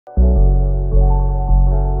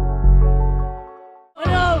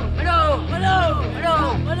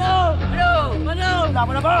This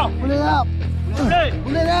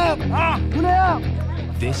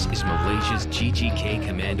is Malaysia's GGK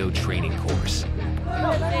Commando training course,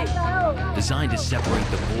 designed to separate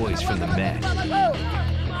the boys from the men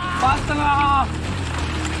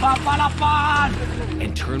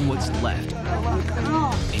and turn what's left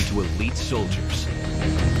into elite soldiers.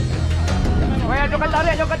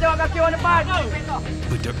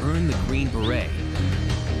 But to earn the Green Beret,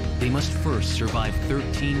 they must first survive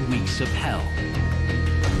 13 weeks of hell.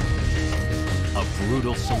 A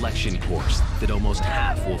brutal selection course that almost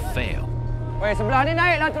half will fail.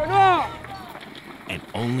 And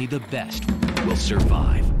only the best will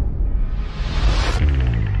survive.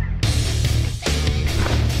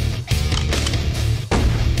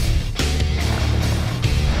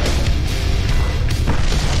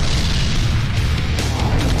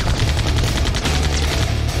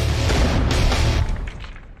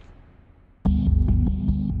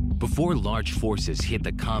 Before large forces hit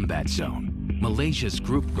the combat zone, Malaysia's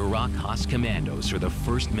Group Gerak Khas Commandos are the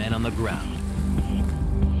first men on the ground,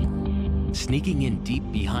 sneaking in deep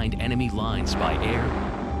behind enemy lines by air,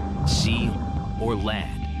 sea, or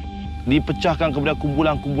land. Dipecahkan kepada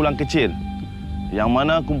kumpulan-kumpulan kecil. Yang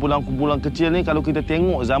mana kumpulan-kumpulan kecil ni kalau kita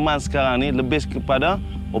tengok zaman sekarang ni lebih kepada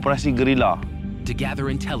operasi gerila. To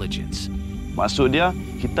gather intelligence. Maksud dia,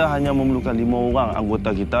 kita hanya memerlukan 5 orang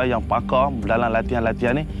anggota kita yang pakar dalam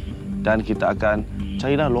latihan-latihan ni, dan kita akan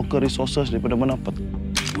carilah local resources daripada mana.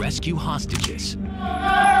 Rescue hostages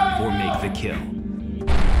or make the kill.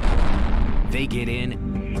 They get in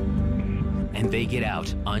and they get out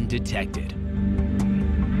undetected.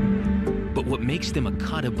 But what makes them a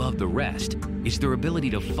cut above the rest is their ability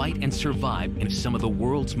to fight and survive in some of the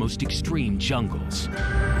world's most extreme jungles.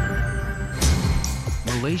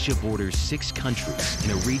 Malaysia borders 6 countries in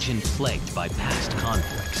a region plagued by past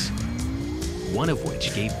conflicts, one of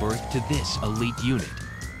which gave birth to this elite unit.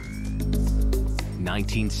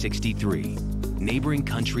 1963, neighboring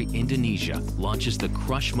country Indonesia launches the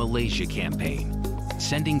Crush Malaysia campaign,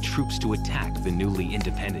 sending troops to attack the newly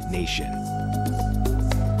independent nation.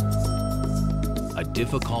 A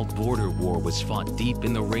difficult border war was fought deep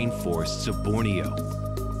in the rainforests of Borneo,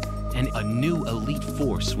 and a new elite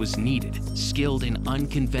force was needed, skilled in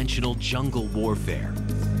unconventional jungle warfare.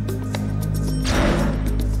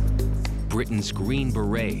 Britain's Green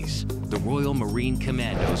Berets, the Royal Marine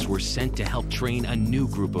Commandos, were sent to help train a new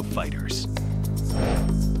group of fighters.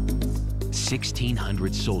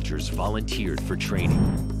 1,600 soldiers volunteered for training.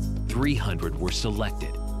 300 were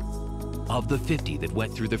selected. Of the 50 that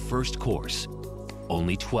went through the first course,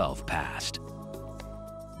 only 12 passed.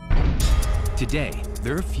 Today,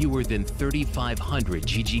 there are fewer than 3,500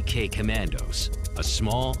 GGK Commandos, a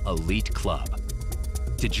small elite club.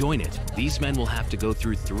 To join it, these men will have to go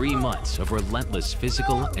through 3 months of relentless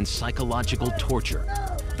physical and psychological torture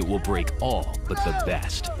that will break all but the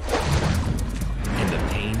best. And the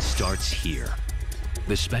pain starts here.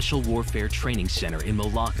 The Special Warfare Training Center in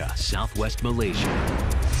Malacca, southwest Malaysia.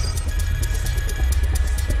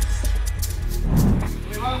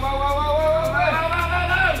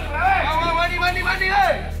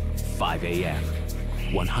 5 a.m.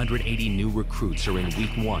 180 new recruits are in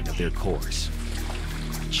week 1 of their course.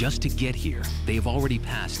 Just to get here, they've already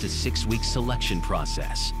passed a 6-week selection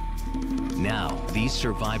process. Now, these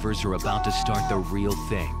survivors are about to start the real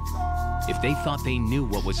thing. If they thought they knew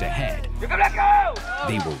what was ahead,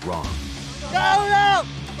 they were wrong.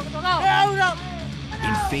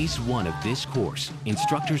 In phase 1 of this course,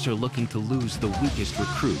 instructors are looking to lose the weakest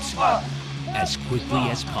recruits as quickly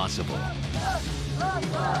as possible.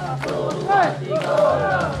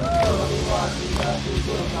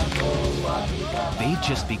 They've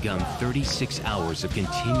just begun 36 hours of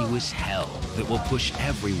continuous hell that will push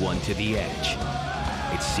everyone to the edge.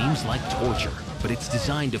 It seems like torture, but it's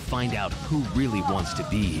designed to find out who really wants to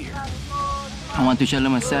be here. I want to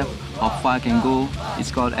challenge myself, how far I can go.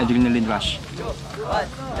 It's called adrenaline rush.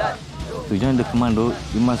 To join the commando,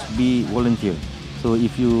 you must be volunteer. So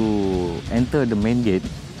if you enter the main gate,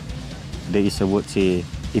 there is a word say,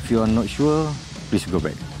 if you are not sure, please go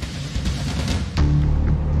back.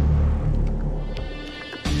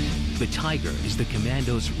 The tiger is the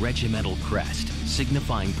commando's regimental crest,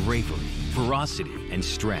 signifying bravery, ferocity, and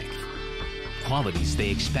strength. Qualities they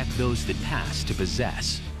expect those that pass to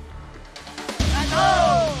possess.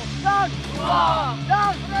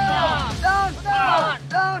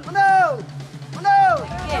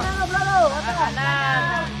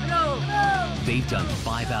 They've done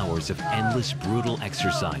 5 hours of endless, brutal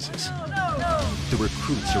exercises. The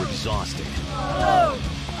recruits are exhausted.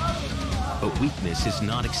 But weakness is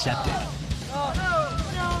not accepted.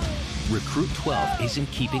 Recruit 12 isn't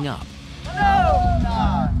keeping up.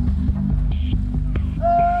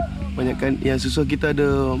 Banyakkan yang susah kita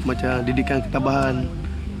ada macam didikan ketabahan.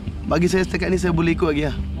 Bagi saya setakat ni saya boleh ikut lagi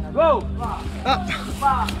lah. Go!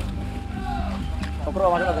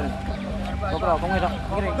 Kopro masuk kat sini. Kopro, kau ngai tak?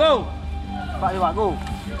 Kiri. Go! Pak juga, go.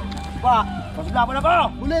 Pak, kau sudah apa dah kau?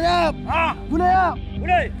 Boleh tak? Boleh tak?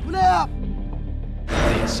 Boleh. Boleh tak?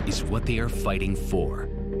 This is what they are fighting for,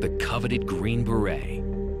 the coveted Green Beret.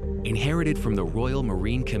 Inherited from the Royal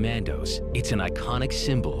Marine Commandos, it's an iconic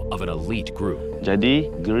symbol of an elite group.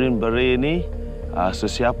 Jadi, Green Beret ni,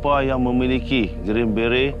 sesiapa yang memiliki Green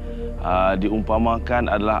Beret diumpamakan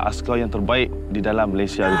adalah askar yang terbaik di dalam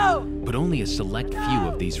Malaysia. But only a select few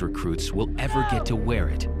of these recruits will ever get to wear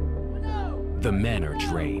it. The men are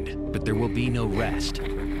drained, but there will be no rest.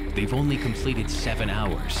 They've only completed 7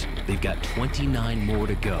 hours. They've got 29 more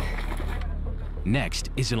to go.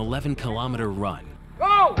 Next is an 11-kilometer run.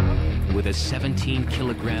 Go! With a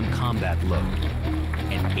 17-kilogram combat load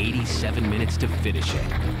and 87 minutes to finish it.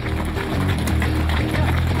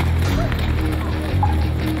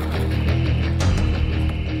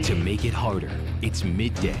 To make it harder, it's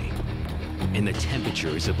midday, and the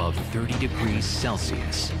temperature is above 30 degrees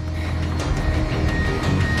Celsius.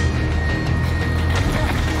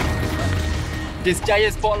 This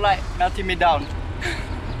giant spotlight melting me down.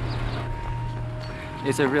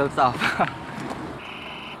 It's a real tough.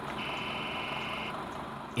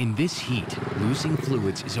 In this heat, losing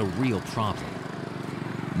fluids is a real problem.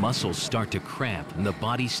 Muscles start to cramp and the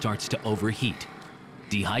body starts to overheat.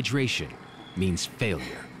 Dehydration means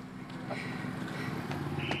failure.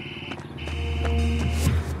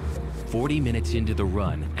 40 minutes into the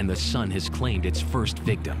run and the sun has claimed its first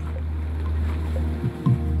victim.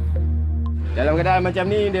 Dalam keadaan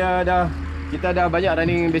macam ni, kita dah banyak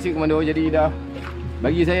running basic commando, jadi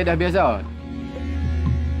bagi saya dah biasa.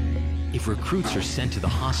 If recruits are sent to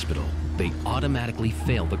the hospital, they automatically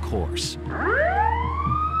fail the course.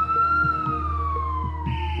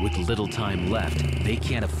 With little time left, they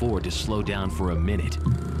can't afford to slow down for a minute.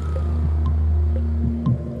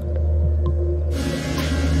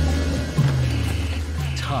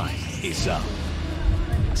 Time is up.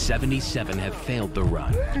 77 have failed the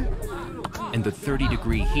run. And the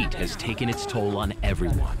 30-degree heat has taken its toll on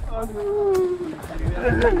everyone.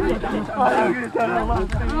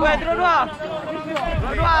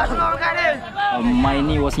 My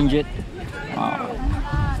knee was injured.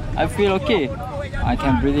 I feel okay. I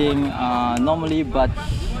can breathe normally, but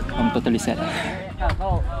I'm totally sad.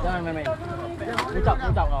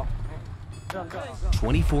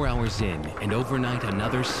 24 hours in, and overnight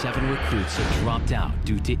another 7 recruits have dropped out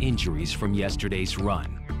due to injuries from yesterday's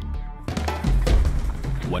run.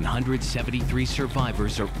 173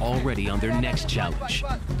 survivors are already on their next challenge.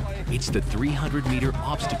 It's the 300-meter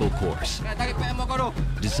obstacle course,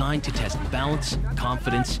 designed to test balance,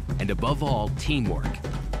 confidence, and above all, teamwork.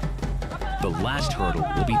 The last hurdle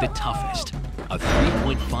will be the toughest, a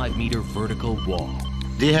 3.5-meter vertical wall.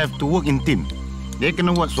 They have to work in team. They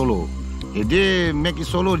cannot work solo. If they make it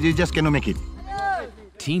solo, they just cannot make it.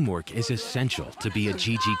 Teamwork is essential to be a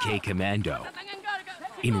GGK commando.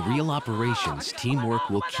 In real operations,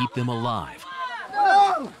 teamwork will keep them alive.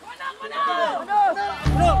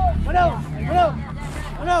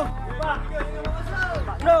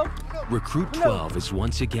 Recruit 12 is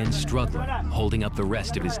once again struggling, holding up the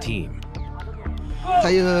rest of his team.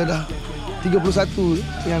 Saya dah 31,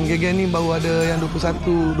 yang gegen ni baru ada yang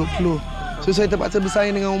 21, 20. So saya terpaksa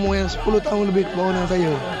bersaing dengan umur yang 10 tahun lebih ke bawah dengan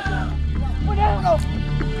saya.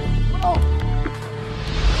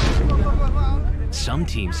 Some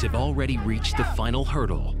teams have already reached the final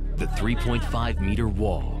hurdle, the 3.5-meter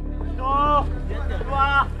wall.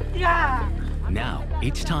 Now,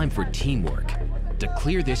 it's time for teamwork. To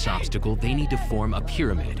clear this obstacle, they need to form a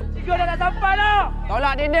pyramid.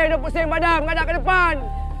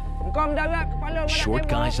 Short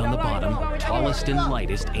guys on the bottom, tallest and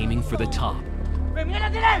lightest aiming for the top.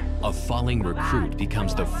 A falling recruit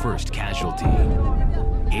becomes the first casualty.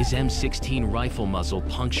 His M16 rifle muzzle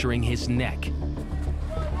puncturing his neck.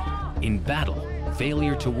 In battle,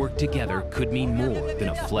 failure to work together could mean more than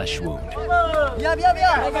a flesh wound.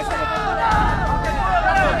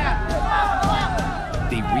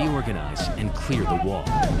 They reorganize and clear the wall.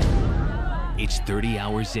 It's 30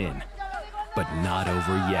 hours in, but not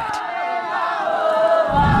over yet.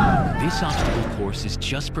 This obstacle course is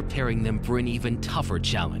just preparing them for an even tougher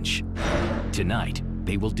challenge. Tonight,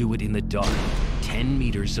 they will do it in the dark, 10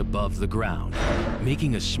 meters above the ground.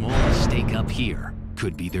 Making a small mistake up here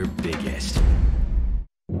could be their biggest.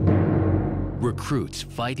 Recruits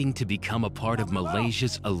fighting to become a part of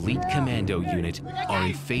Malaysia's elite commando unit are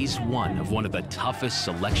in phase 1 of one of the toughest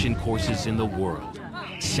selection courses in the world.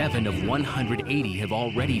 7 of 180 have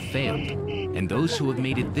already failed, and those who have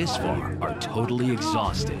made it this far are totally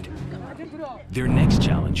exhausted. Their next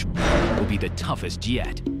challenge will be the toughest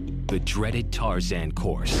yet, the dreaded Tarzan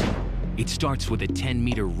course. It starts with a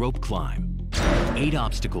 10-meter rope climb, 8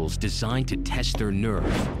 obstacles designed to test their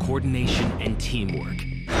nerve, coordination, and teamwork.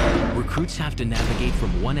 Recruits have to navigate from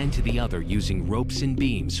one end to the other using ropes and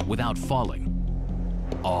beams without falling,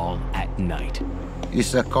 all at night.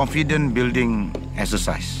 It's a confident building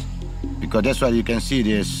exercise because that's why you can see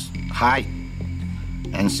there's height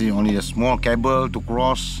and see only a small cable to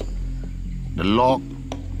cross the log,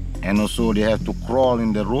 and also they have to crawl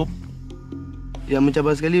in the rope. Yang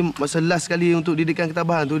mencabar sekali, masa last sekali untuk didikan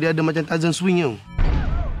ketabahan tu, dia ada macam Tarzan swing tu.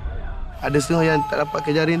 Ada setengah yang tak dapat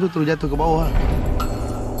ke jaring tu terus jatuh ke bawah.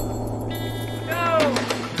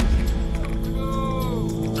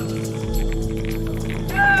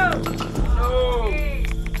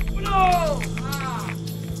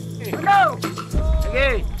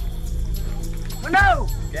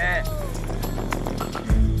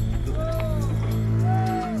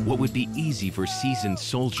 What would be easy for seasoned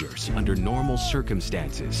soldiers under normal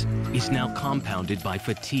circumstances is now compounded by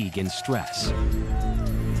fatigue and stress.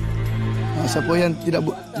 Siapa yang tidak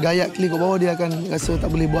gayak klik ke bawah, dia akan rasa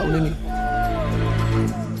tak boleh buat benda ni.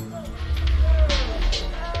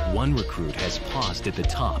 One recruit has paused at the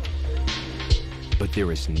top, but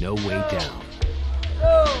there is no way down.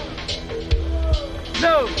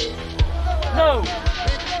 No! No!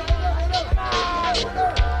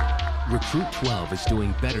 Recruit 12 is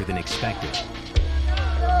doing better than expected,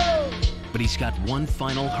 but he's got one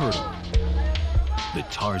final hurdle, the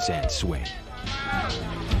Tarzan swing.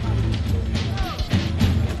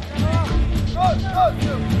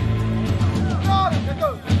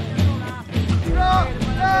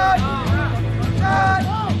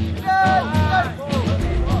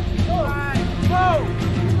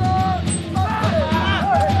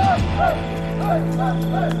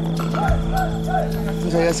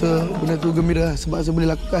 Saya rasa benda tu gembira sebab saya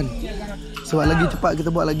boleh lakukan. Sebab lagi cepat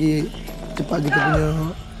kita buat, lagi cepat kita punya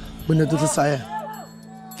benda tu selesai.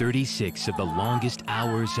 36 of the longest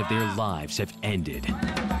hours of their lives have ended.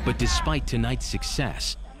 But despite tonight's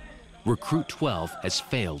success, Recruit 12 has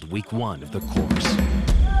failed week 1 of the course.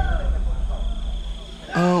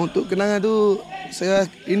 Untuk kenangan tu, saya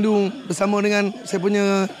rindu bersama dengan saya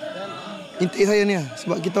punya intik saya ni.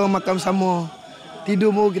 Sebab kita makan sama,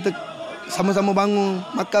 tidur pun kita sama-sama bangun,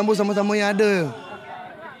 makan pun sama-sama yang ada.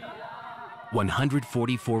 144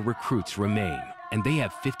 recruits remain, and they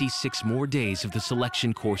have 56 more days of the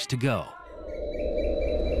selection course to go.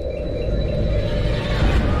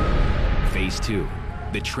 Phase 2.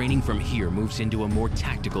 The training from here moves into a more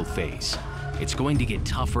tactical phase. It's going to get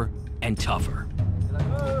tougher and tougher.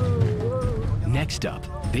 Next up,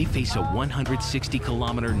 they face a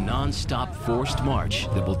 160-kilometer non-stop forced march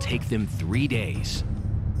that will take them 3 days.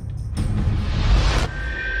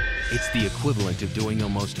 It's the equivalent of doing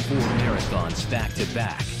almost 4 marathons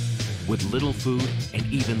back-to-back, with little food and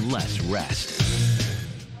even less rest.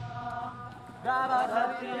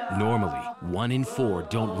 Normally, 1 in 4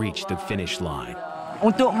 don't reach the finish line.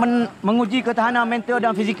 Untuk menguji ketahanan mental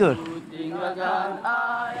dan fizikal.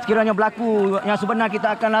 Sekiranya berlaku yang sebenar,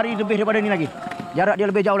 kita akan lari lebih daripada ini lagi. Jarak dia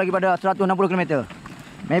lebih jauh lagi pada 160 km.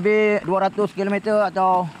 Maybe 200 km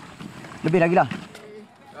atau lebih lagi lah.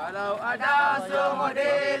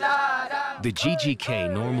 The GGK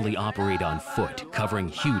normally operate on foot, covering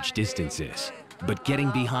huge distances. But getting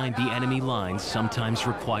behind the enemy lines sometimes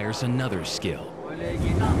requires another skill.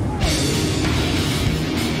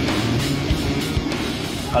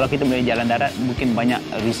 Kalau kita boleh jalan darat, mungkin banyak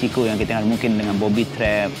risiko yang kita ingat, mungkin dengan bobby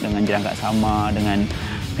trap, dengan jerangkak sama, dengan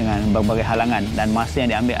berbagai halangan, dan masa yang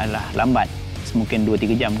diambil adalah lambat. Mungkin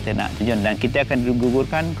 2-3 jam kita nak terjun, dan kita akan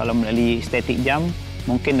digugurkan kalau melalui static jump.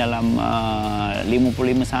 Mungkin dalam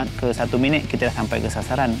 55 saat ke 1 minit kita dah sampai ke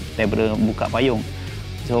sasaran daripada buka payung.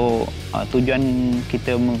 So tujuan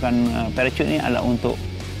kita menggunakan parachute ni adalah untuk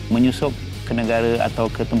menyusup ke negara atau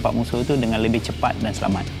ke tempat musuh itu dengan lebih cepat dan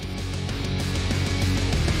selamat.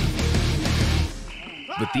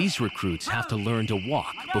 But these recruits have to learn to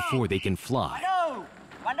walk before they can fly.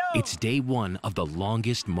 It's day 1 of the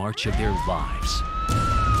longest march of their lives.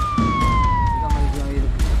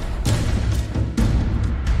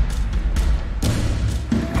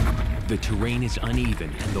 The terrain is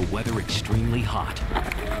uneven and the weather extremely hot.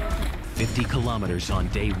 50 kilometers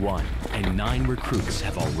on day 1, and 9 recruits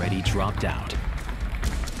have already dropped out.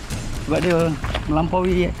 Sebab dia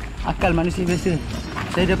melampaui akal manusia biasa.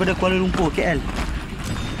 Saya daripada Kuala Lumpur, KL.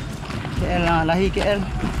 KL, lahir KL,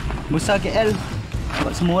 besar KL.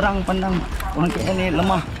 Sebab semua orang pandang orang KL ni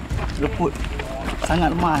lemah, reput,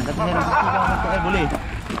 sangat lemah. Tapi saya nak buktikan orang KL boleh.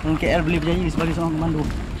 Orang KL boleh berjaya sebagai seorang komando.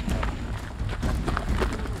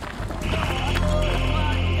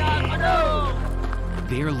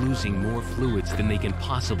 They are losing more fluids than they can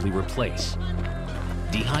possibly replace.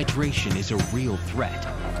 Dehydration is a real threat.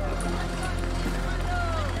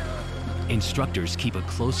 Instructors keep a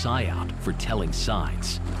close eye out for telling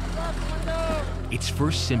signs. Its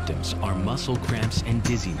first symptoms are muscle cramps and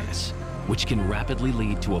dizziness, which can rapidly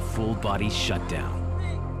lead to a full body shutdown.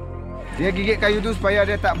 Dia gigit kayu tu supaya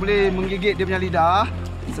dia tak boleh menggigit dia punya lidah.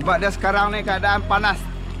 Sebab dia sekarang ni keadaan panas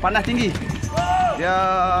tinggi. Dia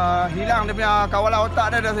hilang dia punya kawalan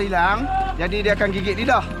otak dia dah hilang. Jadi dia akan gigit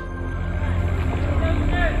lidah.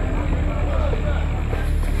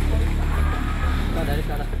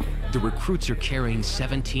 The recruits are carrying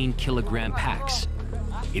 17-kilogram packs.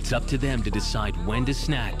 It's up to them to decide when to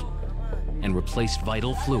snack and replace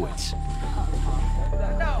vital fluids.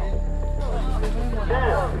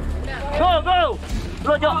 Go!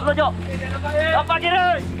 Lojok! Dapat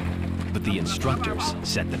kiri! But the instructors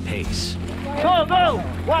set the pace. Go!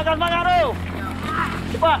 Wahkan semangat tu!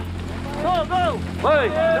 Cepat! Go! Woi,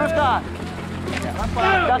 teruskan!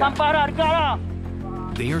 Dah sampai dah, dekat dah!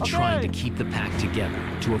 They are trying to keep the pack together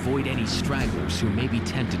to avoid any stragglers who may be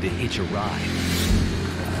tempted to hitch a ride.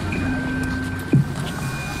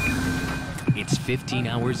 It's 15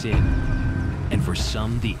 hours in, and for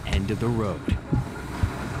some, the end of the road.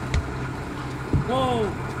 Whoa!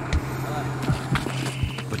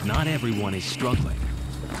 But not everyone is struggling.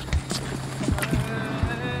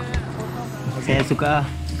 Saya suka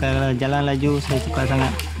jalan laju, saya suka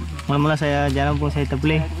sangat. Mula-mula saya jalan pun saya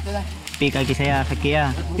terbeling. Tapi kaki saya sakit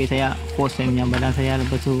lah. Tapi saya force saya punya badan saya,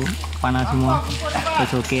 lepas tu panas semua.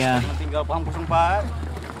 Lepas tu okey lah. Tinggal pangku sempat.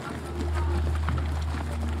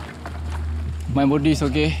 My body is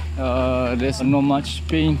okay. There's not much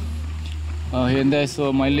pain here and there,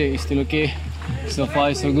 so my leg is still okay. So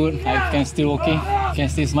far, so good. I can still walking, can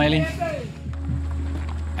still smiling.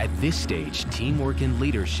 At this stage, teamwork and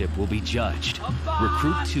leadership will be judged.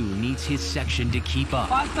 Recruit 2 needs his section to keep up.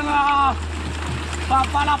 48! 49!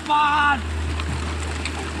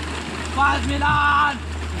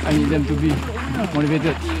 I need them to be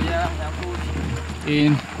motivated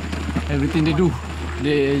in everything they do.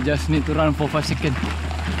 They just need to run for 5 seconds.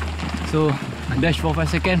 So dash for 5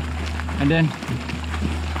 seconds and then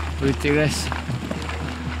we take rest.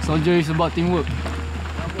 Soldier is about teamwork.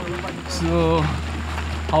 So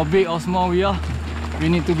how big or small we are, we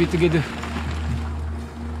need to be together.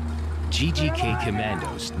 GGK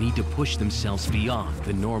commandos need to push themselves beyond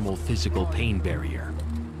the normal physical pain barrier.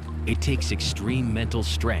 It takes extreme mental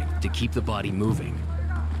strength to keep the body moving.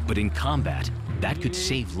 But in combat, that could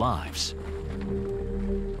save lives.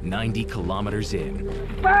 90 kilometers in,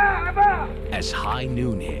 as high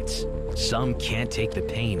noon hits, some can't take the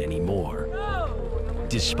pain anymore.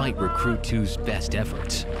 Despite Recruit 2's best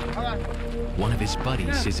efforts, one of his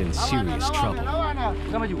buddies is in serious trouble.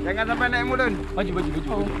 Jangan sampai naik mulut. Maju.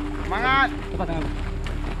 Semangat.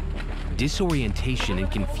 Disorientation and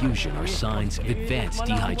confusion are signs of advanced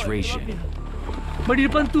dehydration. Badi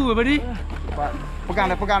depan tu, Badi.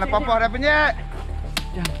 Pegang dah. Papa dah penyek.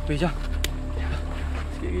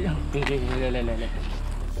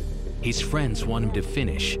 His friends want him to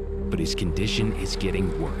finish, but his condition is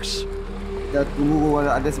getting worse. Kita tunggu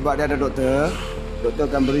ada sebab dia ada doktor. Doktor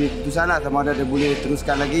akan beri keputusan lah sama ada dia boleh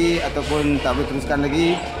teruskan lagi ataupun tak boleh teruskan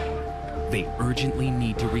lagi. They urgently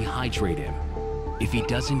need to rehydrate him. If he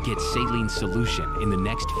doesn't get saline solution in the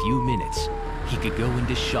next few minutes, he could go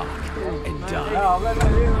into shock and die.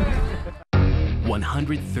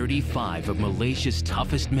 135 of Malaysia's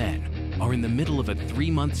toughest men are in the middle of a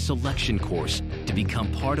 3-month selection course to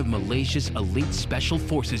become part of Malaysia's elite special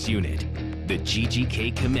forces unit, the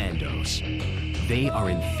GGK Commandos. They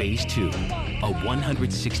are in Phase 2, a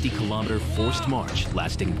 160-kilometer forced march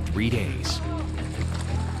lasting 3 days.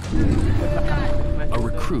 A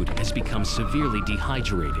recruit has become severely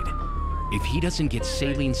dehydrated. If he doesn't get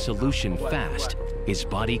saline solution fast, his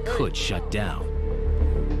body could shut down.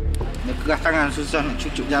 Dia pegang tangan susah nak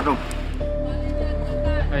cucuk jarum.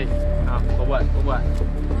 Hei, kau buat.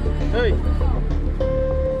 Hei.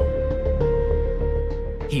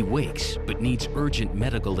 He wakes but needs urgent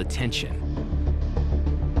medical attention.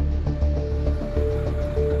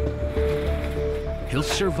 He'll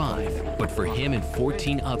survive, but for him and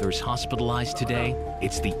 14 others hospitalized today,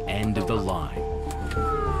 it's the end of the line.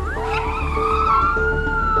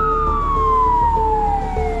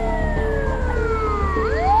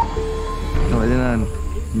 Selamat jalan.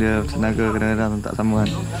 dia tenaga kadang-kadang tak sama kan.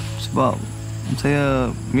 Sebab saya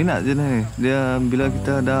minat je ni. Dia bila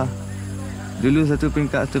kita dah dulu satu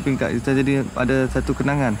peringkat kita jadi ada satu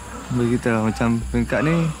kenangan bagi kita. Macam peringkat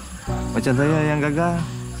ni, macam saya yang gagal,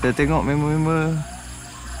 saya tengok member-member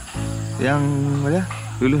yang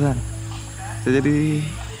lulus kan. Saya jadi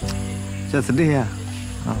macam sedih lah.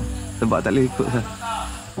 Sebab tak boleh ikut saya.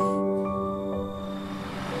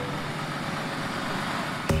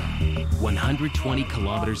 "120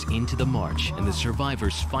 kilometers into the march and the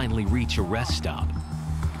survivors finally reach a rest stop.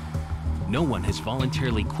 No one has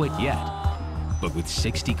voluntarily quit yet, but with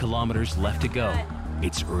 60 kilometers left to go,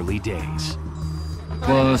 it's early days.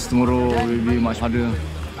 Because tomorrow will be much harder.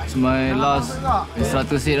 It's my last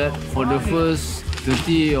instructor said that for the first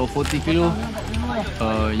 30 or 40 kilo,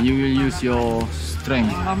 you will use your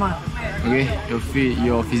strength, okay, your feet,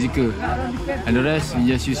 your physical, and the rest you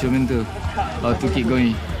just use your mental to keep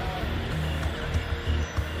going.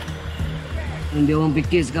 Dia orang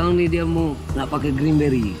fikir sekarang ni dia mau nak pakai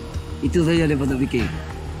greenberry. Itu saja dia patut fikir.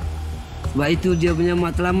 Sebab itu dia punya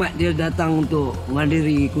matlamat dia datang untuk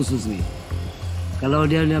menghadiri kursus ni. Kalau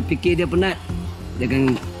dia nak fikir dia penat, dia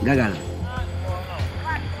akan gagal.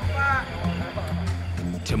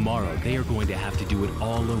 Tomorrow they are going to have to do it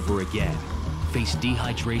all over again. Face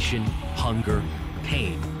dehydration, hunger,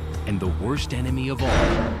 pain, and the worst enemy of all,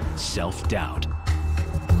 self-doubt.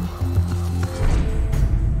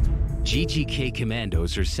 GGK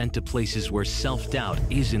Commandos are sent to places where self-doubt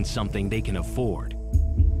isn't something they can afford.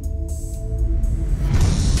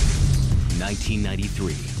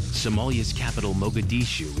 1993, Somalia's capital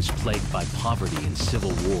Mogadishu is plagued by poverty and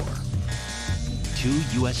civil war.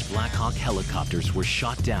 2 U.S. Black Hawk helicopters were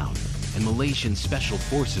shot down, and Malaysian special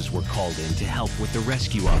forces were called in to help with the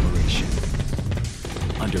rescue operation.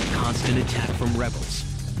 Under constant attack from rebels,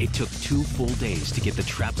 it took 2 full days to get the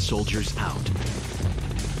trapped soldiers out.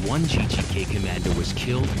 1 GGK commando was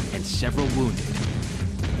killed and several wounded.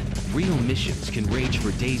 Real missions can rage for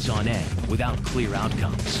days on end without clear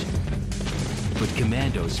outcomes. But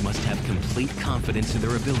commandos must have complete confidence in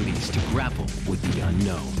their abilities to grapple with the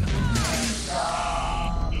unknown.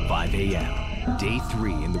 5 a.m. Day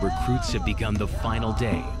 3, and the recruits have begun the final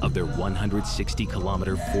day of their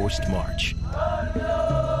 160-kilometer forced march.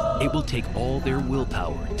 It will take all their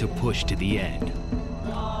willpower to push to the end.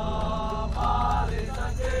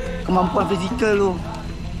 Kemampuan fizikal tu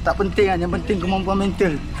tak penting kan, yang penting kemampuan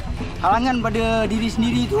mental. Halangan pada diri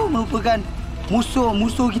sendiri tu merupakan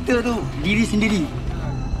musuh kita tu diri sendiri.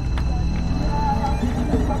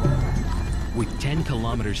 With 10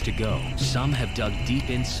 kilometers to go, some have dug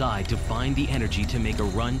deep inside to find the energy to make a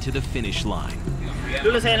run to the finish line.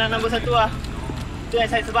 Dulu saya nak nombor 1 lah. Itu yang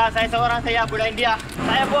saya sebab saya seorang, saya budak India.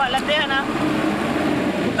 Saya buat latihan lah.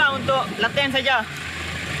 Bukan untuk latihan saja.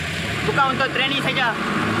 Bukan untuk training saja.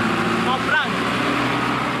 Mau perang.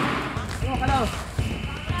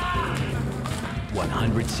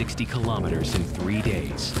 160 kilometers in 3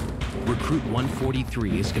 days. Recruit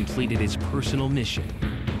 143 has completed his personal mission.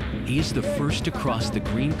 He is the first to cross the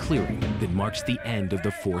green clearing that marks the end of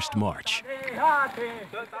the forced march.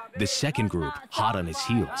 The second group, hot on his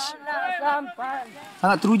heels.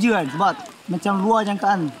 Sangat teruja kan, sebab macam luar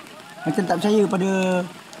jangkaan. Macam tak percaya pada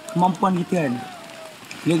kemampuan kita kan.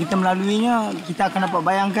 Bila kita melaluinya, kita akan dapat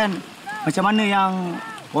bayangkan macam mana yang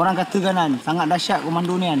orang katakan kan, sangat dahsyat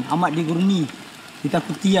komando ni kan, amat diguruni,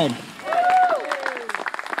 ditakuti kan.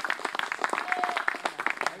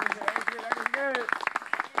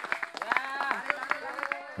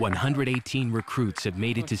 "118 recruits have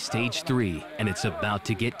made it to stage 3, and it's about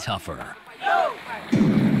to get tougher.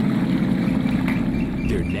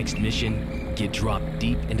 Their next mission, get dropped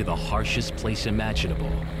deep into the harshest place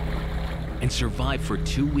imaginable and survive for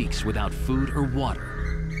 2 weeks without food or water.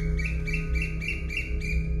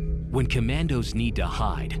 When commandos need to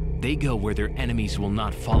hide, they go where their enemies will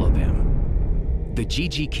not follow them. The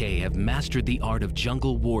GGK have mastered the art of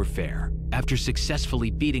jungle warfare after successfully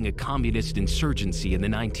beating a communist insurgency in the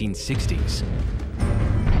 1960s.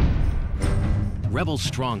 Rebel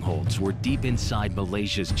strongholds were deep inside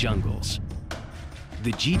Malaysia's jungles.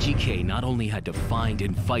 The GGK not only had to find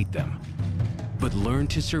and fight them, but learn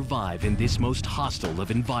to survive in this most hostile of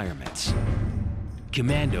environments.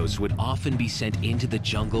 Commandos would often be sent into the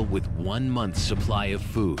jungle with 1 month's supply of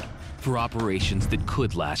food for operations that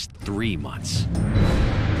could last 3 months.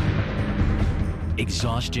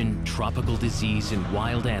 Exhaustion, tropical disease, and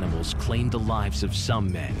wild animals claimed the lives of some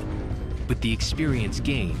men, but the experience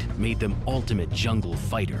gained made them ultimate jungle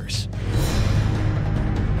fighters.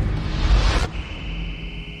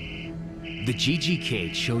 The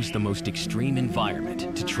GGK chose the most extreme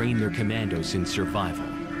environment to train their commandos in survival.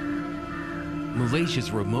 Malaysia's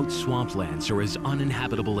remote swamplands are as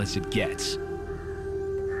uninhabitable as it gets.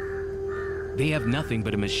 They have nothing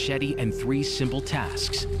but a machete and 3 simple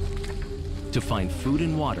tasks: to find food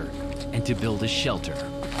and water and to build a shelter.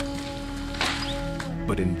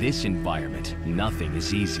 But in this environment, nothing is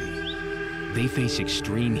easy. They face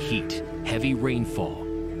extreme heat, heavy rainfall,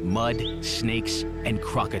 mud, snakes, and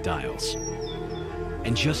crocodiles.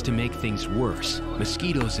 And just to make things worse,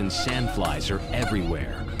 mosquitoes and sandflies are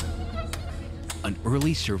everywhere. An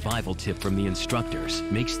early survival tip from the instructors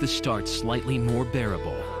makes the start slightly more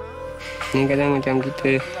bearable. Ni kadang macam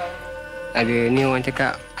kita ada ni orang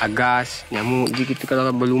cakap agas, nyamuk. Jadi kita kalau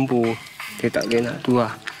berlumpur, kita tak boleh nak tu lah.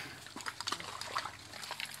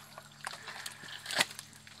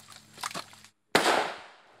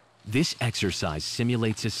 This exercise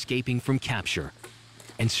simulates escaping from capture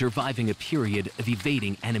and surviving a period of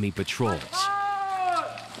evading enemy patrols.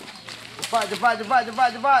 Cepat.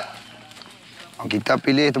 Kita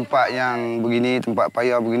pilih tempat yang begini, tempat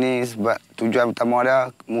payah begini sebab tujuan pertama dia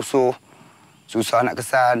musuh susah nak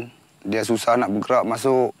kesan, dia susah nak bergerak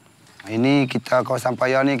masuk. Ini kita kawasan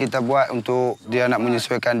payah ni kita buat untuk dia nak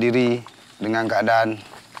menyesuaikan diri dengan keadaan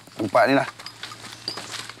tempat ni lah.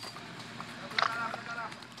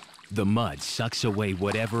 The mud sucks away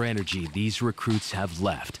whatever energy these recruits have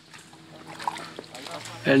left.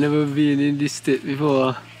 I've never been in this state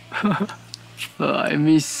before. I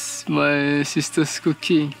miss my sister's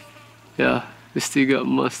cooking. Yeah, we still got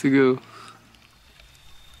months to go.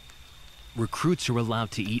 Recruits are allowed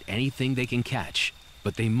to eat anything they can catch,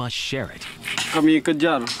 but they must share it. Kami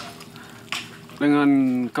kejar dengan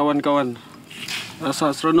kawan-kawan.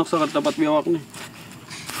 Rasa seronok sangat dapat biawak ni.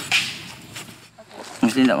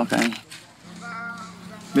 Mesti tak makan.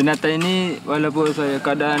 Binatang ini walaupun saya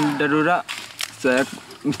keadaan darurat, saya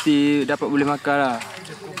mesti dapat boleh makan lah.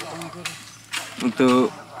 Untuk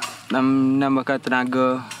nambahkan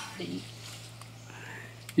tenaga.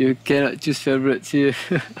 You cannot choose favorites here.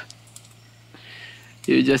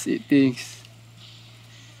 You just eat things.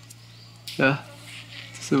 Yeah,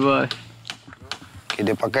 survive. Okay,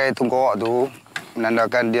 dia pakai tungkok tu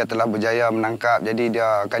menandakan dia telah berjaya menangkap, jadi dia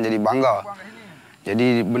akan jadi bangga.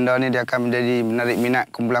 Jadi benda ni dia akan menjadi menarik minat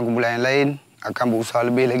kumpulan-kumpulan yang lain, akan berusaha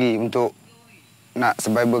lebih lagi untuk nak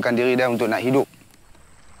survivalkan diri dia, untuk nak hidup.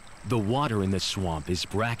 The water in the swamp is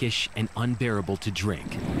brackish and unbearable to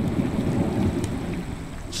drink.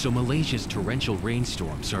 So Malaysia's torrential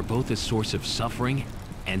rainstorms are both a source of suffering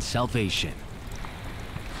and salvation.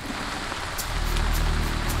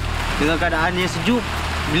 Dengan keadaan yang sejuk,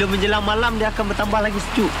 bila menjelang malam dia akan bertambah lagi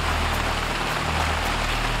sejuk.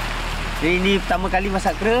 Jadi ini pertama kali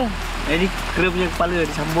masak kera. Jadi kera punya kepala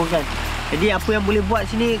disambungkan. Jadi apa yang boleh buat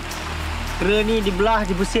sini, kera ni dibelah,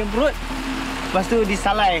 dibersihin perut. Lepas tu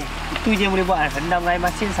disalai. Itu je yang boleh buat. Rendam air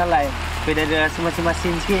masin, salai. Supaya dia ada rasa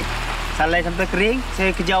masin-masin sikit. Salai sampai kering.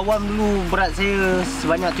 Saya kerja awam dulu, berat saya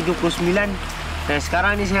sebanyak 79. Dan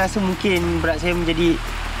sekarang ni saya rasa mungkin berat saya menjadi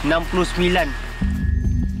 69.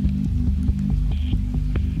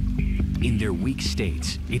 In their weak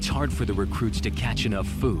states, it's hard for the recruits to catch enough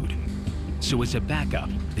food. So as a backup,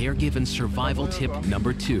 they are given survival tip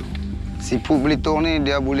number 2. Siput belitung ni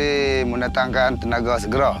dia boleh mendatangkan tenaga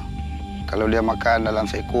segera. Kalau dia makan dalam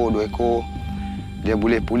seekor, 2 ekor, dia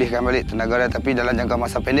boleh pulihkan balik tenaga dia, tapi dalam jangka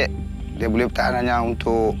masa pendek, dia boleh bertahan hanya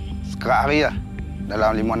untuk sekerat hari lah.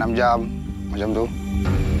 Dalam 5-6 jam, macam tu.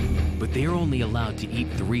 But they're only allowed to eat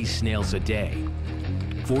 3 snails a day,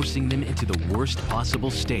 forcing them into the worst possible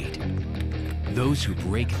state. Those who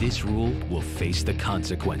break this rule will face the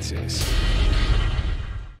consequences.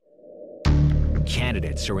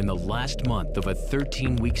 Candidates are in the last month of a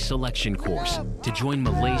 13-week selection course to join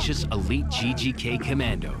Malaysia's elite GGK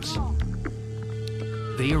Commandos.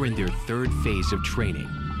 They are in their 3rd phase of training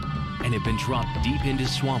and have been dropped deep into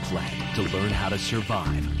swampland to learn how to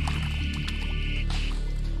survive.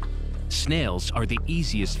 Snails are the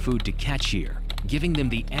easiest food to catch here, giving them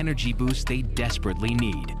the energy boost they desperately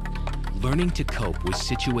need. Learning to cope with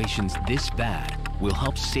situations this bad will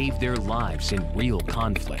help save their lives in real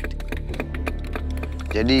conflict.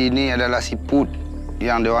 Jadi ini adalah siput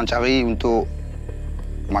yang diorang cari untuk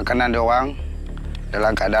makanan diorang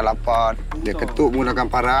dalam keadaan lapar. Dia ketuk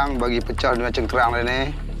menggunakan parang bagi pecah dengan cengkerang dia ni.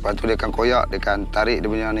 Lepas tu dia akan koyak, dia akan tarik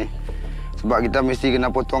dia punya ni. Sebab kita mesti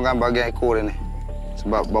kena potongkan bahagian ekor dia ni.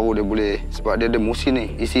 Sebab baru dia boleh, sebab dia ada mesin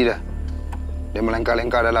ni, isi dah. Dia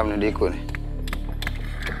melengkar-lengkar dalam ni, dia ikut ni.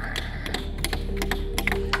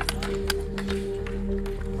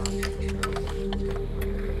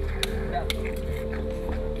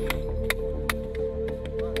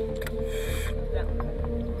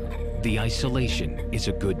 The isolation is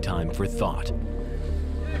a good time for thought.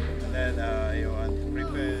 And then you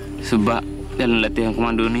Sebab dalam latihan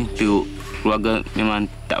komando ni teruk. Keluarga memang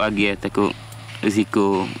tak bagi takut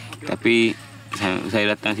risiko. Tapi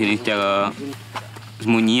saya datang sini secara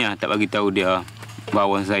sembunyi tak bagi tahu dia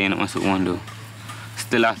bahawa saya nak masuk komando.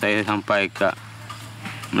 Setelah saya sampai kat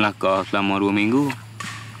Melaka selama 2 minggu,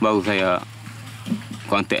 baru saya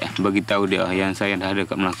kontak bagi tahu dia yang saya dah ada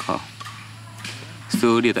kat Melaka.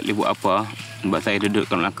 So dia tak boleh buat apa sebab saya duduk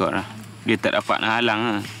kat Melaka lah. Dia tak dapat nak halang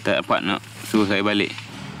lah, tak dapat nak suruh saya balik.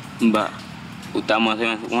 Sebab utama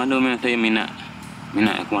saya masuk komando memang saya minat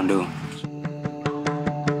komando.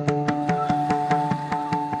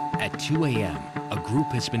 At 2 a.m., a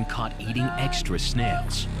group has been caught eating extra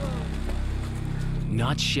snails.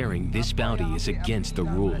 Not sharing this bounty is against the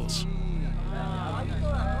rules.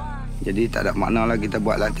 Jadi tak ada makna lah kita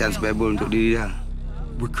buat latihan survival untuk diri dia.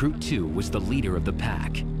 Recruit 2 was the leader of the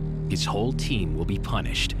pack. His whole team will be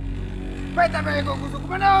punished.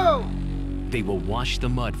 They will wash the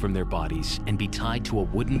mud from their bodies and be tied to a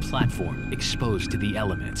wooden platform exposed to the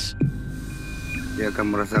elements. Dia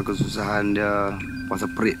akan merasa kesusahan, dia puasa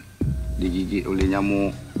perit, digigit oleh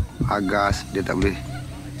nyamuk, agas, dia tak boleh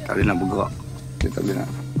nak bergerak. Dia tak boleh nak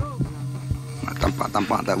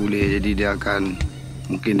tampak tak boleh, jadi dia akan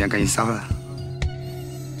insaf lah.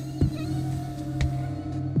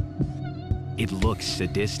 It looks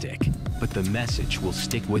sadistic, but the message will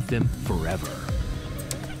stick with them forever.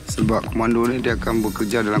 Sebab komando ni dia akan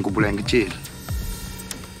bekerja dalam kumpulan yang kecil.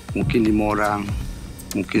 Mungkin 5 orang,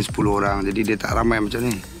 mungkin 10 orang, jadi dia tak ramai macam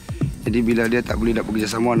ni. Jadi bila dia tak boleh nak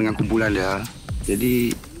bekerjasama dengan kumpulan dia,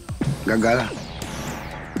 jadi gagal lah.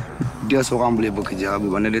 Dia seorang boleh bekerja,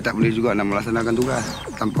 bermakna dia tak boleh juga nak melaksanakan tugas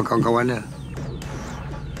tanpa kawan-kawan dia.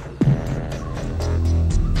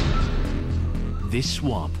 This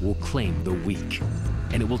swamp will claim the weak,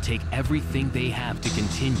 and it will take everything they have to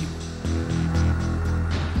continue.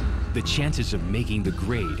 The chances of making the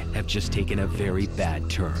grade have just taken a very bad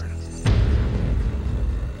turn.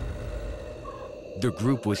 The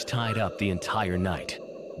group was tied up the entire night.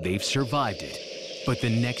 They've survived it, but the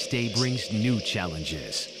next day brings new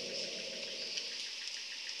challenges.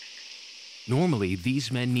 Normally, these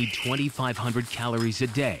men need 2,500 calories a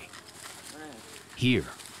day. Here,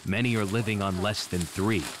 many are living on less than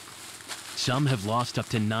 3. Some have lost up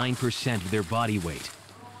to 9% of their body weight.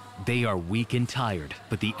 They are weak and tired,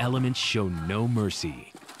 but the elements show no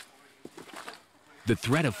mercy. The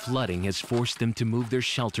threat of flooding has forced them to move their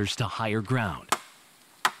shelters to higher ground.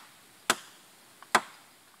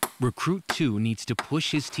 Recruit 2 needs to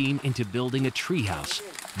push his team into building a treehouse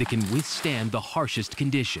that can withstand the harshest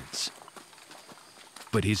conditions.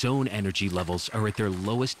 But his own energy levels are at their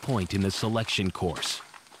lowest point in the selection course.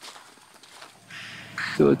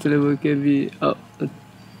 So water level can be up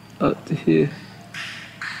to here.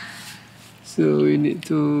 So we need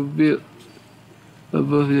to build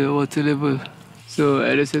above the water level. So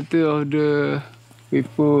at the center of we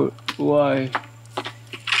put Y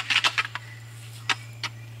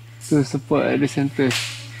to support at the center.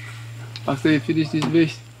 After we finish this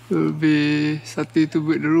base, we'll be starting to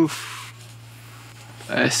build the roof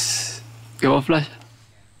as camouflage.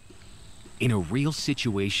 In a real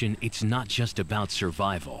situation, it's not just about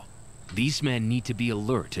survival. These men need to be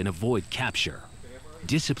alert and avoid capture.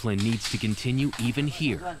 Discipline needs to continue even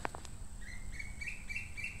here.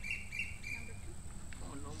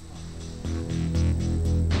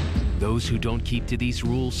 Those who don't keep to these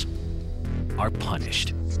rules are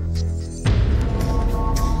punished.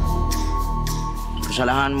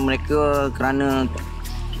 Kesalahan mereka kerana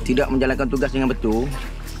tidak menjalankan tugas dengan betul.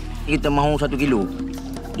 Kita mahu 1 kilo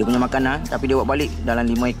dia punya makanan, tapi dia buat balik dalam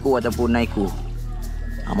 5 ekor ataupun 6 ekor.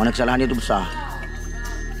 Mana kesalahan dia tu besar.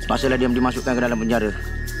 Pasalah dia dimasukkan ke dalam penjara.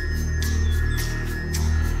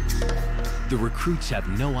 The recruits have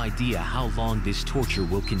no idea how long this torture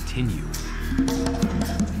will continue.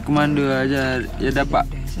 Komando aja dia dapat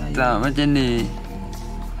tak macam ni.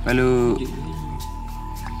 Kalau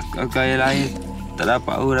kakak yang lain tak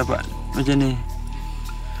dapat dapat macam ni.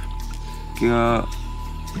 Kira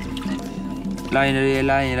lain dari yang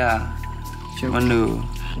lain lah. Komando.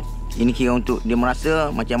 Ini kira untuk dia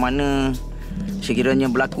merasa macam mana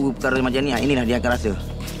sekiranya berlaku perkara macam ni, inilah dia akan rasa.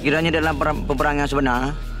 Kiranya dalam peperangan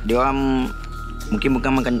sebenar, dia orang mungkin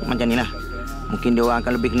bukan macam ni lah. Mungkin dia orang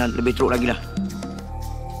akan lebih teruk lagi lah.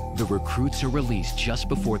 The recruits are released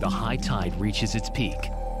just before the high tide reaches its peak.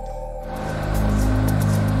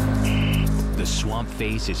 The swamp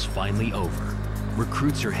phase is finally over.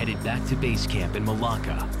 Recruits are headed back to base camp in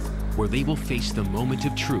Malacca, where they will face the moment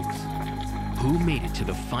of truth. Who made it to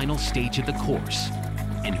the final stage of the course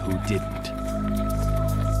and who didn't?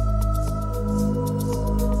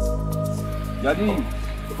 Jadi,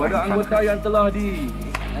 kepada anggota yang telah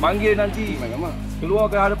panggil nanti keluar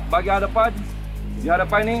ke bahagian hadapan. Di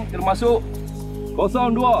hadapan ni termasuk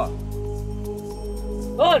 02.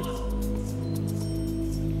 Gun.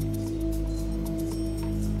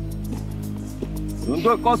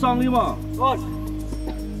 Untuk 05. Gun.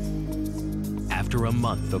 After a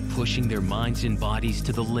month of pushing their minds and bodies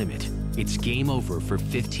to the limit, it's game over for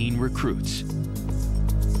 15 recruits.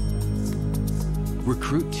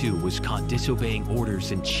 Recruit 2 was caught disobeying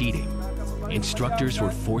orders and cheating. Instructors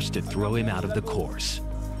were forced to throw him out of the course.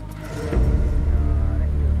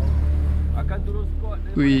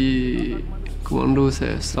 We Commandos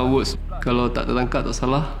stalwarts. Kalau tak tertangkap tak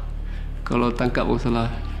salah. Kalau tangkap pun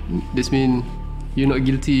salah. This mean you're not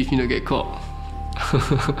guilty if you not get caught.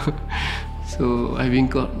 So I've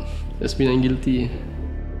been caught. That's mean I'm guilty.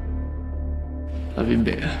 I'll be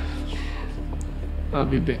back. I'll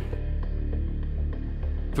be back.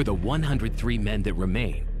 For the 103 men that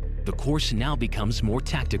remain, the course now becomes more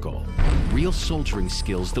tactical. Real soldiering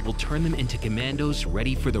skills that will turn them into commandos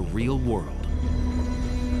ready for the real world.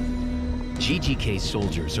 GGK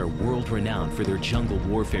soldiers are world-renowned for their jungle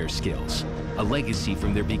warfare skills, a legacy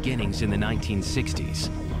from their beginnings in the 1960s.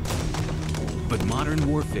 But modern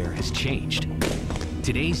warfare has changed.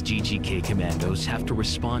 Today's GGK commandos have to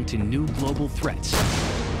respond to new global threats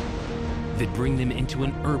that bring them into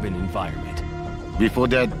an urban environment. Before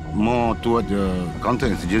that, more toward the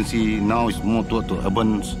counterinsurgency. Now it's more toward the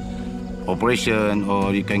urban operation,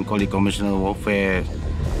 or you can call it conventional warfare.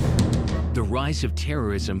 The rise of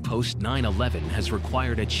terrorism post 9/11 has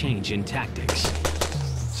required a change in tactics.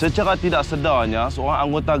 Secara tidak sedarnya, seorang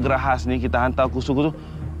anggota gerahas ni kita hantar kursus tu,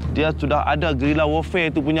 dia sudah ada guerrilla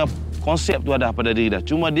warfare tu punya konsep tu ada pada diri dah.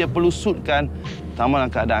 Cuma dia perlu suitkan sama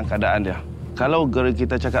dengan keadaan-keadaan dia. Kalau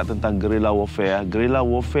kita cakap tentang guerrilla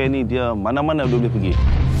warfare ni dia mana-mana boleh pergi.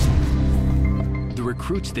 The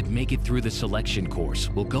recruits that make it through the selection course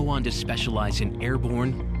will go on to specialize in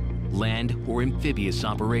airborne, land, or amphibious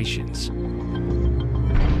operations.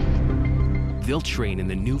 They'll train in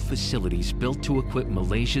the new facilities built to equip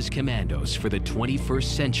Malaysia's commandos for the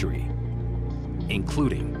 21st century,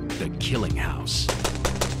 including the Killing House.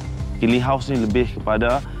 Killing House ni lebih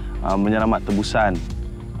kepada menyelamat tebusan,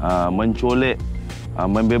 mencolek,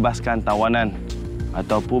 membebaskan tawanan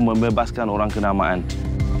ataupun membebaskan orang kenamaan.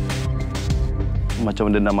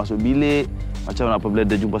 Macam dia nak masuk bilik, macam mana apabila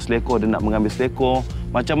dia jumpa selekor, dia nak mengambil selekor,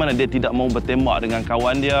 macam mana dia tidak mau bertembak dengan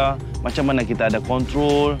kawan dia, macam mana kita ada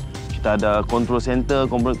control center,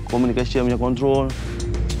 communication punya control.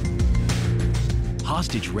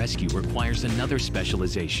 Hostage rescue requires another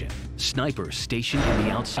specialization, snipers stationed in the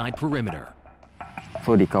outside perimeter.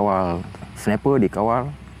 So dikawal, sniper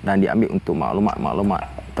dikawal dan diambil untuk maklumat-maklumat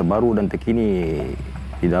terbaru dan terkini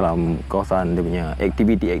di dalam kawasan dia punya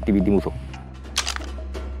aktiviti-aktiviti musuh.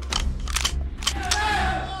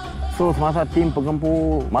 So semasa tim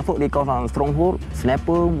pengempur masuk di kawasan stronghold,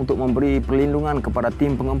 sniper untuk memberi perlindungan kepada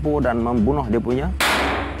tim pengempur dan membunuh dia punya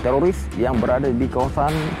teroris yang berada di kawasan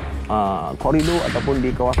koridor ataupun di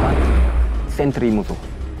kawasan sentri musuh.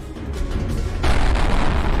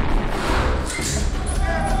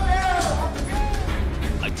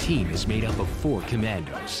 A team is made up of 4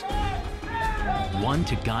 commandos. One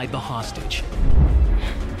to guide the hostage,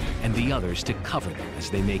 and the others to cover them as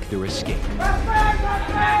they make their escape.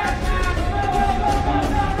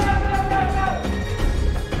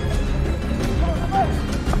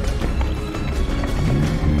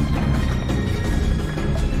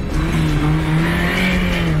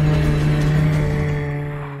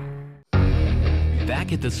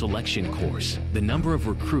 Back at the selection course, the number of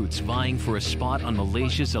recruits vying for a spot on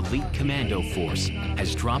Malaysia's elite commando force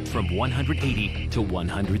has dropped from 180 to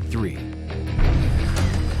 103.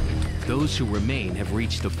 Those who remain have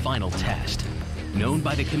reached the final test, known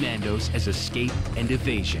by the commandos as escape and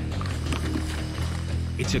evasion.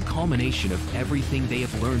 It's a culmination of everything they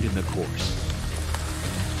have learned in the course.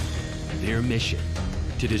 Their mission,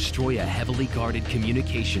 to destroy a heavily guarded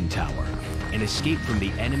communication tower and escape from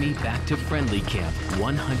the enemy back to friendly camp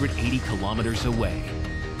 180 kilometers away.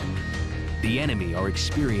 The enemy are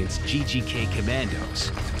experienced GGK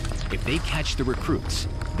commandos. If they catch the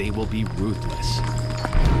recruits, they will be ruthless.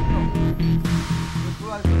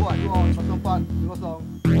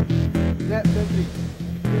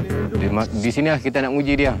 Di sini kita nak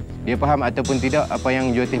uji dia. Dia faham ataupun tidak apa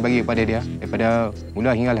yang Jotih bagi kepada dia. Daripada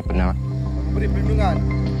mula hinggalah pernah. Beri perlindungan.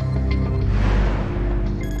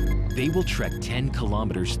 They will trek 10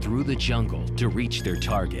 kilometers through the jungle to reach their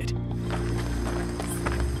target.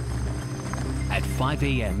 At 5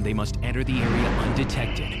 a.m., they must enter the area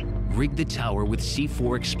undetected, rig the tower with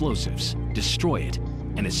C4 explosives, destroy it,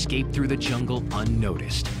 and escape through the jungle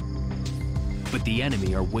unnoticed. but the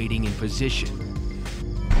enemy are waiting in position.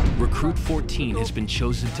 Recruit 14 has been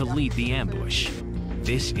chosen to lead the ambush.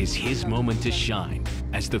 This is his moment to shine,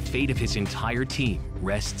 as the fate of his entire team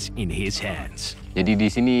rests in his hands. Jadi di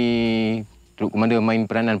sini Troop Commander main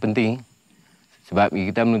peranan penting sebab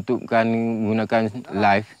kita menentukan menggunakan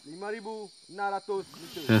live.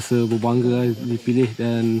 5,600. Saya rasa berbangga dipilih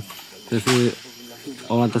dan saya rasa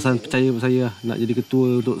orang atasan percaya pada saya nak jadi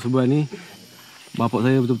ketua untuk sebuah ni. Bapak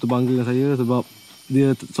saya betul-betul bangga dengan saya sebab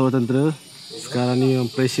dia seorang tentera. Sekarang ni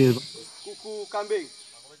yang pressure. Kuku kambing.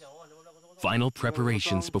 Final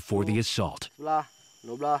preparations before the assault.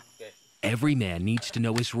 Every man needs to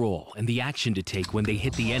know his role and the action to take when they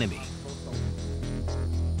hit the enemy.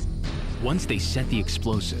 Once they set the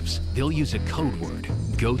explosives, they'll use a code word,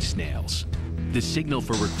 goat snails, the signal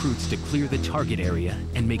for recruits to clear the target area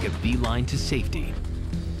and make a beeline to safety.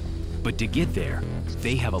 But to get there,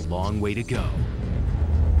 they have a long way to go.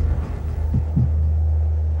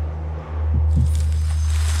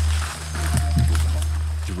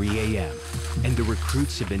 A.m. and the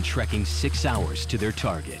recruits have been trekking 6 hours to their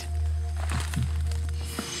target.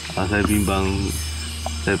 Saya bimbang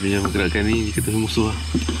saya punya pergerakan ni ketemu musuh.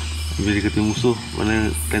 Bila ketemu musuh, mana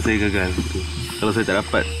kan saya gagal. Kalau saya tak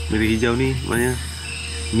dapat merah hijau ni, maknanya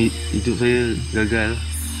hidup saya gagal.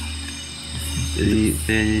 Jadi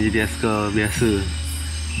saya jadi askar biasa.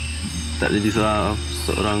 Tak jadi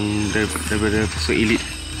seorang daripada pasukan elit.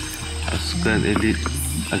 Pasukan elit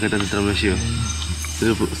Angkatan Tentera Malaysia.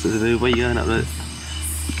 Saya payah nak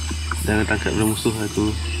jangan tangkap musuh itu.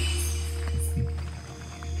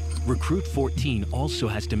 Recruit 14 also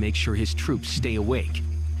has to make sure his troops stay awake.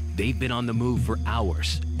 They've been on the move for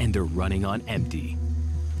hours and they're running on empty.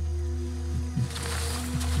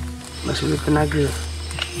 Maksudnya tenaga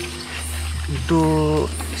untuk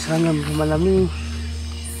serangan malam ni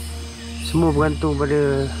semua bergantung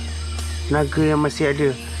pada tenaga yang masih ada.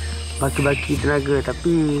 Baki-baki tenaga,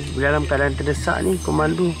 tapi dalam keadaan terdesak ni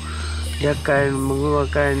komando dia akan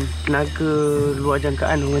mengeluarkan tenaga luar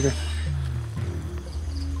jangkaan orang kata.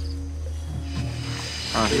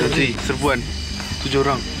 Jadi serbuan 7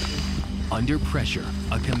 orang. Under pressure,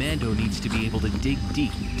 a commando needs to be able to dig deep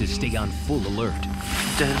to stay on full alert.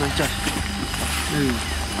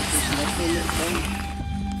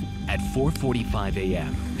 At 4:45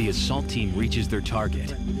 a.m., the assault team reaches their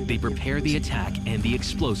target. They prepare the attack and the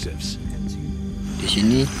explosives. Di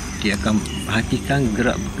sini dia akan perhatikan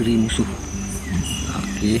gerak bergeri musuh.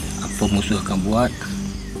 Okey, apa musuh akan buat?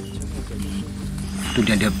 Itu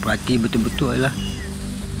dia perhati betul-betul adalah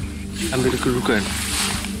ambil kedudukan.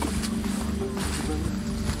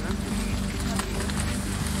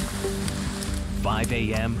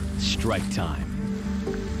 a.m. strike time.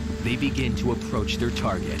 They begin to approach their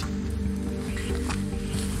target.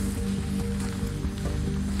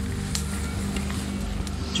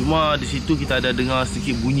 Cuma di situ kita ada dengar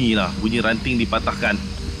sedikit bunyi lah, bunyi ranting dipatahkan.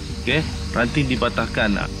 Okey, ranting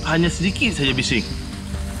dipatahkan. Hanya sedikit saja bising.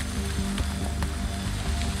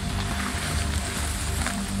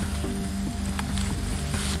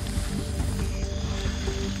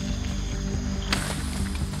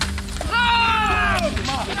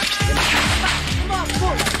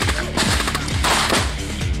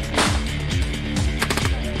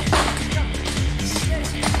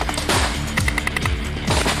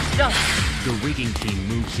 The rigging team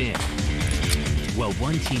moves in. While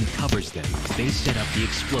one team covers them, they set up the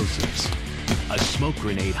explosives. A smoke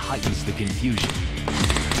grenade heightens the confusion.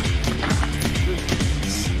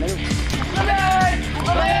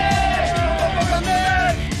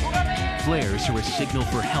 Flares are a signal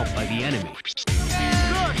for help by the enemy.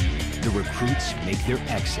 The recruits make their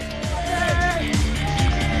exit.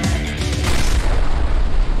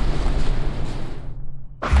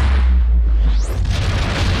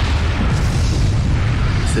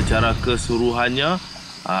 Secara keseluruhannya,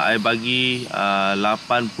 saya bagi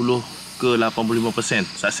 80 ke 85%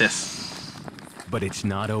 sukses. But it's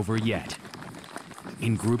not over yet.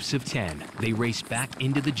 In groups of 10, they race back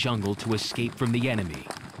into the jungle to escape from the enemy.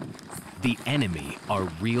 The enemy are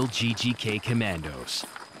real GGK Commandos.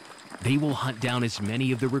 They will hunt down as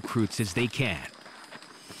many of the recruits as they can.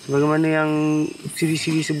 Sebagaimana yang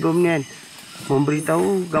siri-siri sebelum ni kan,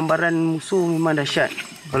 memberitahu gambaran musuh memang dahsyat.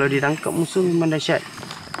 Kalau ditangkap musuh memang dahsyat.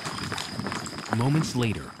 Moments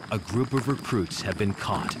later, a group of recruits have been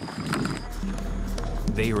caught.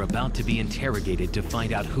 They are about to be interrogated to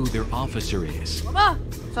find out who their officer is. Apa?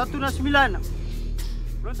 109.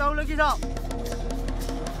 Belum tahu lagi tak?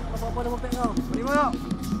 Apa-apa dah mempek kau. Terima tak?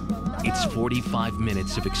 It's 45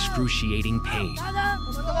 minutes of excruciating pain.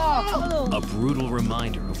 A brutal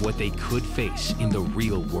reminder of what they could face in the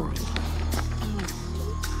real world.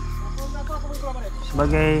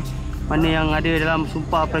 sebagai mana yang ada dalam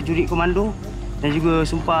sumpah prajurit komando dan juga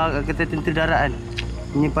sumpah kata tentera darat,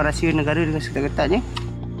 menyimpan rahsia negara dengan seketat-ketatnya.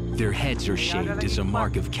 Their heads are shaved as a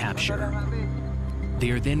mark of capture. They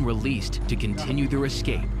are then released to continue their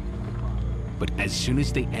escape. But as soon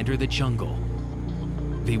as they enter the jungle,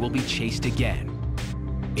 they will be chased again.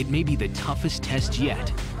 It may be the toughest test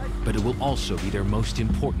yet, but it will also be their most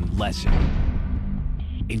important lesson.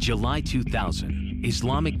 In July 2000,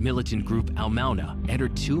 Islamic militant group Al-Mauna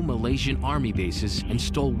entered 2 Malaysian army bases and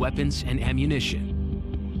stole weapons and ammunition.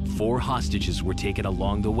 4 hostages were taken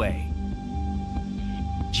along the way.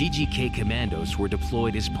 GGK Commandos were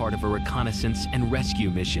deployed as part of a reconnaissance and rescue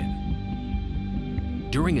mission.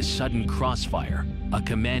 During a sudden crossfire, a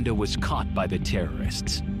commando was caught by the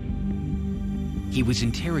terrorists. He was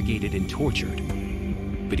interrogated and tortured,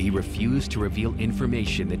 but he refused to reveal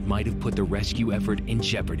information that might have put the rescue effort in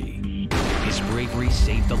jeopardy. His bravery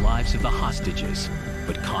saved the lives of the hostages,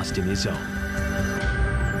 but cost him his own.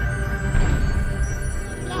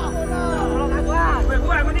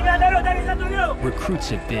 Recruits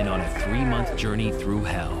have been on a 3-month journey through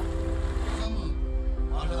hell.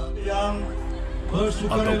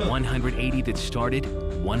 Of the 180 that started,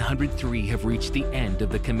 103 have reached the end of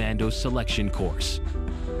the Commando selection course,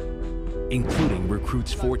 including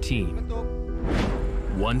recruits 14,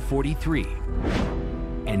 143,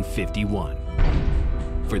 and 51.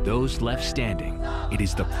 For those left standing, it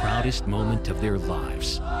is the proudest moment of their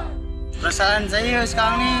lives. Perasaan saya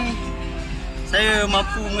sekarang ni, saya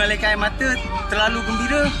mampu mengalirkan air mata, terlalu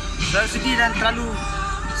gembira, terlalu sedih dan terlalu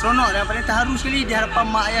seronok, dan paling terharu sekali di hadapan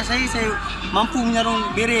mak ayah saya mampu menyarung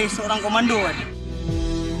beret seorang komando.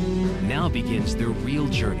 Now begins their real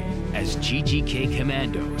journey as GGK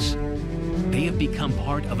Commandos. They have become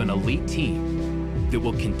part of an elite team that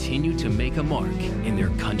will continue to make a mark in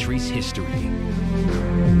their country's history.